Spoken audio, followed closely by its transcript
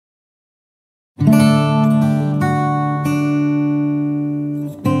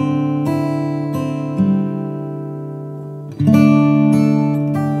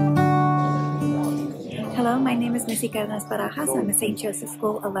Chica de las Barajas. I'm a St. Joseph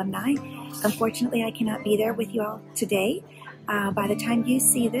School alumni. Unfortunately, I cannot be there with you all today. By the time you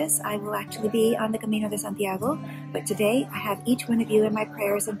see this, I will actually be on the Camino de Santiago, but today I have each one of you in my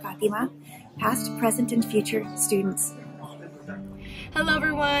prayers in Fatima, past, present, and future students. Hello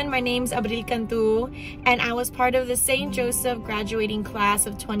everyone, my name is Abril Cantu and I was part of the St. Joseph graduating class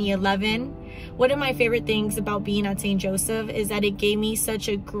of 2011. One of my favorite things about being at St. Joseph is that it gave me such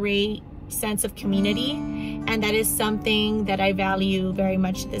a great sense of community, and that is something that I value very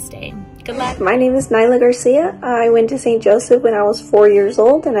much to this day. Good luck. My name is Nyla Garcia. I went to St. Joseph when I was 4 years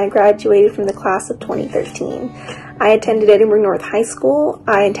old and I graduated from the class of 2013. I attended Edinburgh North High School.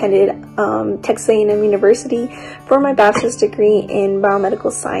 I attended Texas A&M University for my bachelor's degree in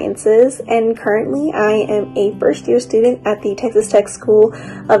biomedical sciences, and currently I am a first-year student at the Texas Tech School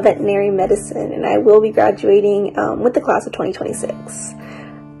of Veterinary Medicine, and I will be graduating with the class of 2026.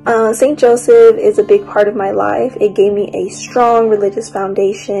 St. Joseph is a big part of my life. It gave me a strong religious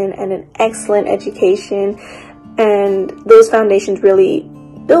foundation and an excellent education, and those foundations really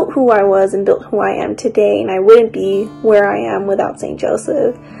built who I was and built who I am today, and I wouldn't be where I am without St.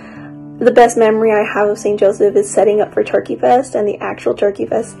 Joseph. The best memory I have of St. Joseph is setting up for Turkey Fest and the actual Turkey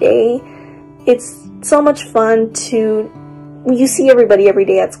Fest day. It's so much fun you see everybody every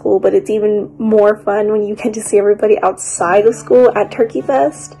day at school, but it's even more fun when you get to see everybody outside of school at Turkey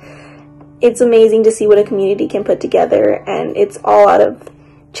Fest. It's amazing to see what a community can put together, and it's all out of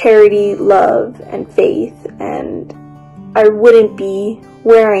charity, love, and faith, and I wouldn't be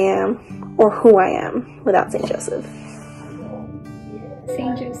where I am or who I am without St. Joseph.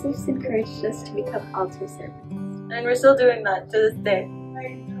 St. Joseph's encouraged us to become altar servants. And we're still doing that to this day.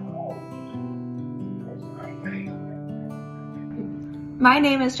 My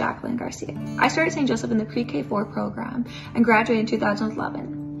name is Jacqueline Garcia. I started St. Joseph in the Pre-K4 program and graduated in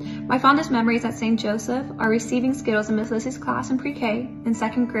 2011. My fondest memories at St. Joseph are receiving Skittles in Miss Lizzie's class in pre-K, in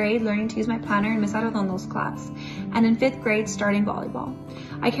 2nd grade learning to use my planner in Miss Arredondo's class, and in 5th grade starting volleyball.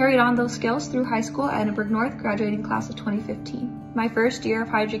 I carried on those skills through high school at Edinburgh North, graduating class of 2015. My first year of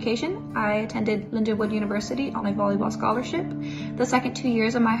higher education, I attended Lindenwood University on a volleyball scholarship. The second 2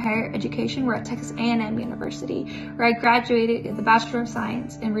 years of my higher education were at Texas A&M University, where I graduated with a Bachelor of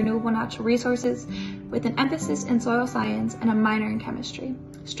Science in Renewable Natural Resources with an emphasis in soil science and a minor in chemistry.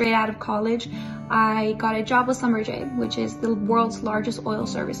 Straight out of college, I got a job with Summerjay, which is the world's largest oil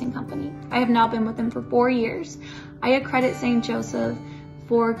servicing company. I have now been with them for 4 years. I accredit St. Joseph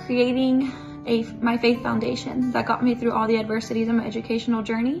for creating my faith foundation that got me through all the adversities in my educational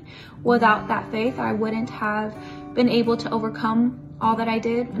journey. Without that faith, I wouldn't have been able to overcome all that I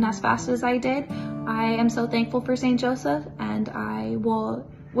did and as fast as I did. I am so thankful for St. Joseph, and I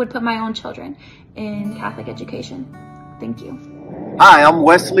would put my own children in Catholic education. Thank you. Hi, I'm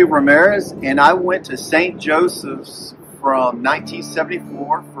Wesley Ramirez, and I went to St. Joseph's from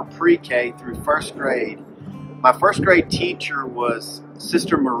 1974 for pre-K through 1st grade. My 1st grade teacher was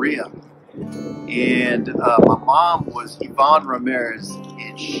Sister Maria, and my mom was Yvonne Ramirez,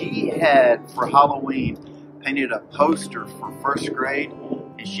 and she had, for Halloween, painted a poster for 1st grade,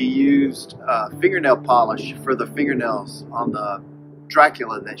 and she used fingernail polish for the fingernails on the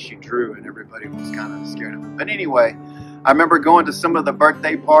Dracula that she drew, and everybody was kind of scared of it. But anyway, I remember going to some of the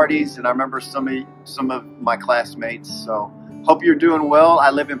birthday parties, and I remember some of my classmates. So hope you're doing well. I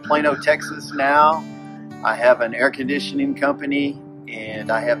live in Plano, Texas now. I have an air conditioning company, and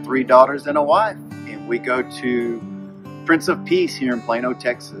I have 3 daughters and a wife, and we go to Prince of Peace here in Plano,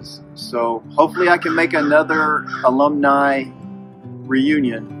 Texas. So hopefully I can make another alumni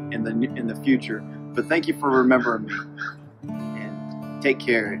reunion in the future. But thank you for remembering me, and take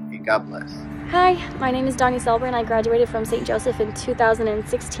care, and God bless. Hi, my name is Donnie Selber, and I graduated from St. Joseph in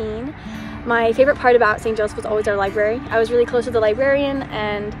 2016. My favorite part about St. Joseph was always our library. I was really close to the librarian,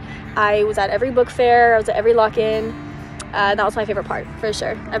 and I was at every book fair, I was at every lock-in. That was my favorite part, for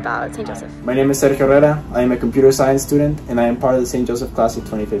sure, about St. Joseph. My name is Sergio Herrera. I am a computer science student, and I am part of the St. Joseph class of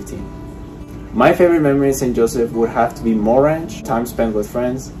 2015. My favorite memory in St. Joseph would have to be Mole Ranch. Time spent with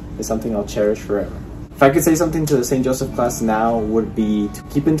friends is something I'll cherish forever. If I could say something to the St. Joseph class now, would be to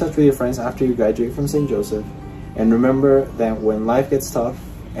keep in touch with your friends after you graduate from St. Joseph, and remember that when life gets tough,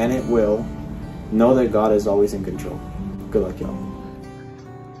 and it will, know that God is always in control. Good luck, y'all.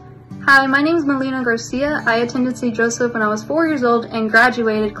 Hi, my name is Melina Garcia. I attended St. Joseph when I was 4 years old and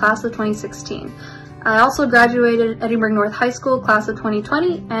graduated class of 2016. I also graduated Edinburgh North High School class of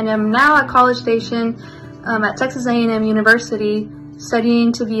 2020 and am now at College Station at Texas A&M University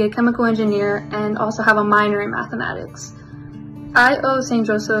studying to be a chemical engineer and also have a minor in mathematics. I owe St.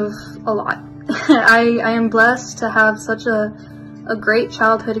 Joseph a lot. I am blessed to have such a a great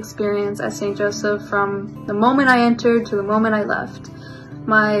childhood experience at St. Joseph from the moment I entered to the moment I left.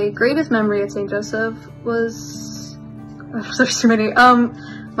 My greatest memory at St. Joseph was, there's too many.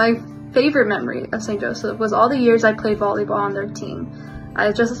 My favorite memory of St. Joseph was all the years I played volleyball on their team.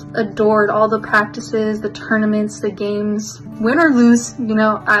 I just adored all the practices, the tournaments, the games, win or lose, you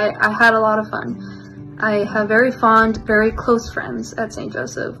know, I had a lot of fun. I have very fond, very close friends at St.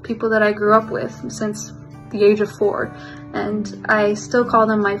 Joseph, people that I grew up with since the age of 4, and I still call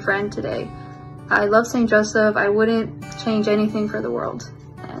them my friend today. I love St. Joseph. I wouldn't change anything for the world.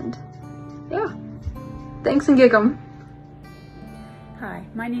 And yeah, thanks and gig 'em. Hi,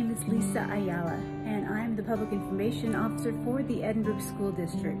 my name is Lisa Ayala, and I'm the Public Information Officer for the Edinburgh School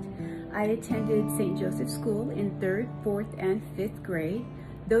District. I attended St. Joseph School in 3rd, 4th, and 5th grade.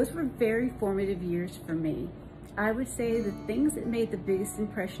 Those were very formative years for me. I would say the things that made the biggest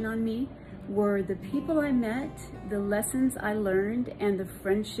impression on me were the people I met, the lessons I learned, and the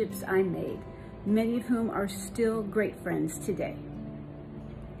friendships I made, many of whom are still great friends today.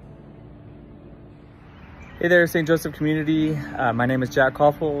 Hey there, St. Joseph community. My name is Jack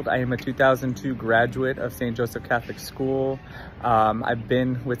Caulfield. I am a 2002 graduate of St. Joseph Catholic School. I've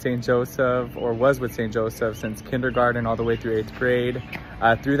been with St. Joseph, or was with St. Joseph, since kindergarten all the way through 8th grade.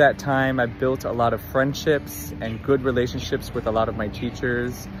 Through that time, I've built a lot of friendships and good relationships with a lot of my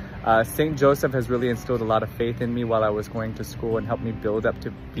teachers. St. Joseph has really instilled a lot of faith in me while I was going to school and helped me build up to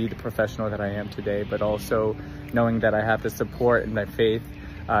be the professional that I am today, but also knowing that I have the support and that faith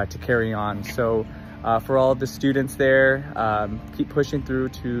to carry on. So for all of the students there, keep pushing through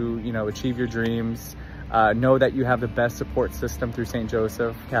to, you know, achieve your dreams. Know that you have the best support system through St.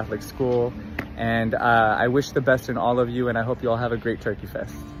 Joseph Catholic School. And I wish the best in all of you, and I hope you all have a great Turkey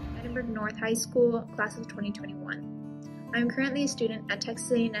Fest. Edinburgh North High School, class of 2021. I'm currently a student at Texas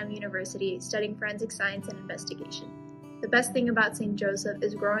A&M University studying forensic science and investigation. The best thing about St. Joseph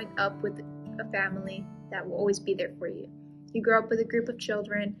is growing up with a family that will always be there for you. You grow up with a group of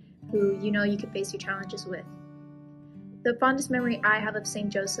children who you know you can face your challenges with. The fondest memory I have of St.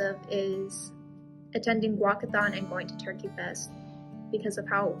 Joseph is attending Walkathon and going to Turkey Fest because of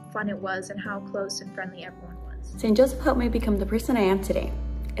how fun it was and how close and friendly everyone was. St. Joseph helped me become the person I am today.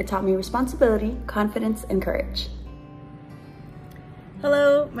 It taught me responsibility, confidence, and courage.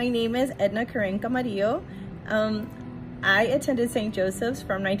 Hello, my name is Edna Karen Camarillo. I attended St. Joseph's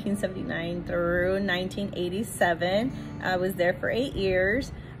from 1979 through 1987. I was there for 8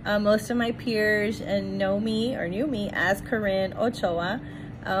 years. Most of my peers knew me as Corinne Ochoa.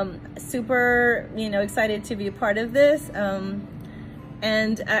 Super, excited to be a part of this.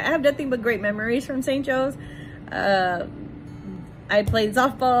 And I have nothing but great memories from St. Joe's. I played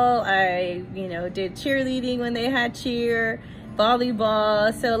softball. I, did cheerleading when they had cheer,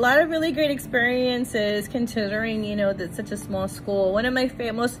 volleyball. So a lot of really great experiences considering, that's such a small school. One of my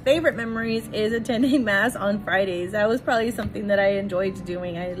most favorite memories is attending Mass on Fridays. That was probably something that I enjoyed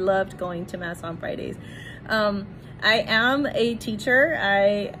doing. I loved going to Mass on Fridays. I am a teacher.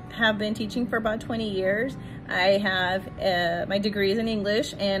 I have been teaching for about 20 years. I have my degrees in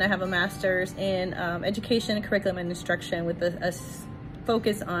English, and I have a master's in education, curriculum, and instruction with a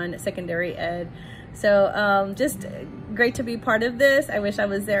focus on secondary ed. So just great to be part of this. I wish I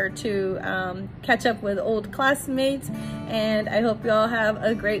was there to catch up with old classmates, and I hope you all have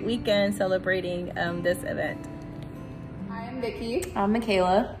a great weekend celebrating this event. I'm Vicky. I'm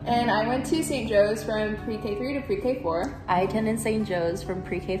Michaela. And I went to St. Joe's from pre-K3 to pre-K4. I attended St. Joe's from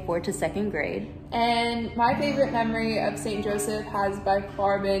pre-K4 to 2nd grade. And my favorite memory of St. Joseph has by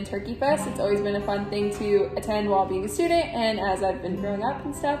far been Turkey Fest. It's always been a fun thing to attend while being a student and as I've been growing up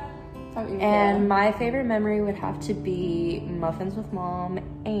and stuff. And my favorite memory would have to be Muffins with Mom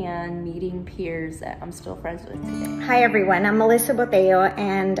and meeting peers that I'm still friends with today. Hi everyone, I'm Melissa Boteo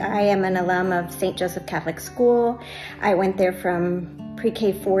and I am an alum of St. Joseph Catholic School. I went there from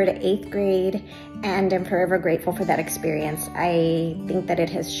pre-K4 to 8th grade and I'm forever grateful for that experience. I think that it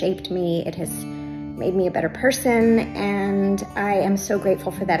has shaped me, it has made me a better person, and I am so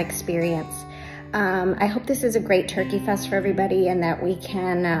grateful for that experience. I hope this is a great Turkey Fest for everybody and that we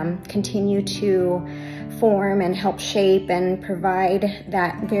can continue to form and help shape and provide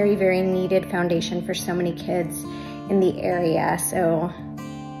that very, very needed foundation for so many kids in the area. So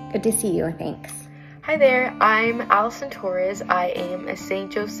good to see you. Thanks. Hi there, I'm Allison Torres. I am a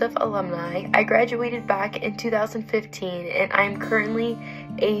St. Joseph alumni. I graduated back in 2015 and I'm currently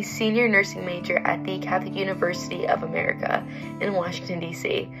a senior nursing major at the Catholic University of America in Washington,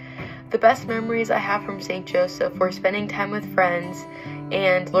 D.C. The best memories I have from St. Joseph were spending time with friends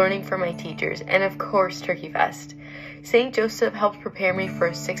and learning from my teachers, and of course Turkey Fest. St. Joseph helped prepare me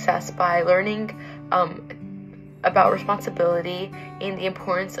for success by learning about responsibility and the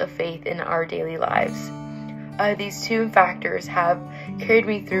importance of faith in our daily lives. These two factors have carried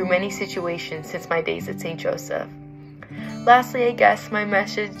me through many situations since my days at St. Joseph. Lastly, I guess my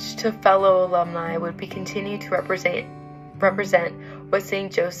message to fellow alumni would be continue to represent what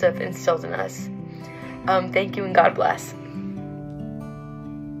St. Joseph instilled in us. Thank you and God bless.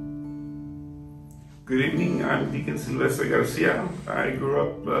 Good evening, I'm Deacon Silvestre Garcia. I grew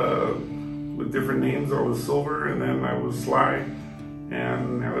up with different names. I was Silver, and then I was Sly,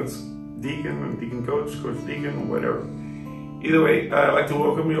 and now it's Deacon and Deacon Coach, Coach Deacon, whatever. Either way, I'd like to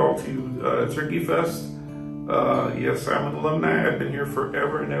welcome you all to Turkey Fest. Yes, I'm an alumni. I've been here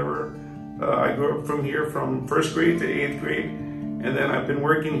forever and ever. I grew up from here from 1st grade to 8th grade, and then I've been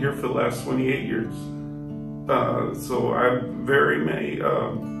working here for the last 28 years. So I have very many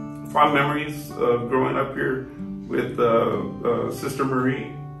fond memories of growing up here with Sister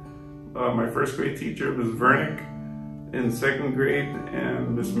Marie, my 1st grade teacher, Ms. Vernick, in 2nd grade,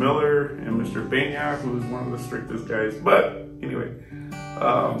 and Miss Miller and Mr. Peña, who was one of the strictest guys. But anyway,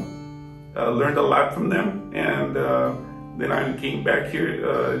 learned a lot from them, and then I came back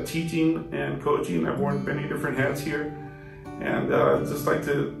here teaching and coaching. I've worn many different hats here, and just like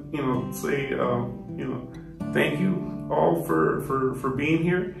to say thank you all for being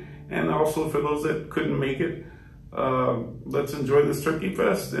here, and also for those that couldn't make it. Let's enjoy this Turkey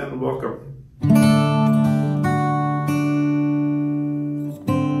Fest and welcome.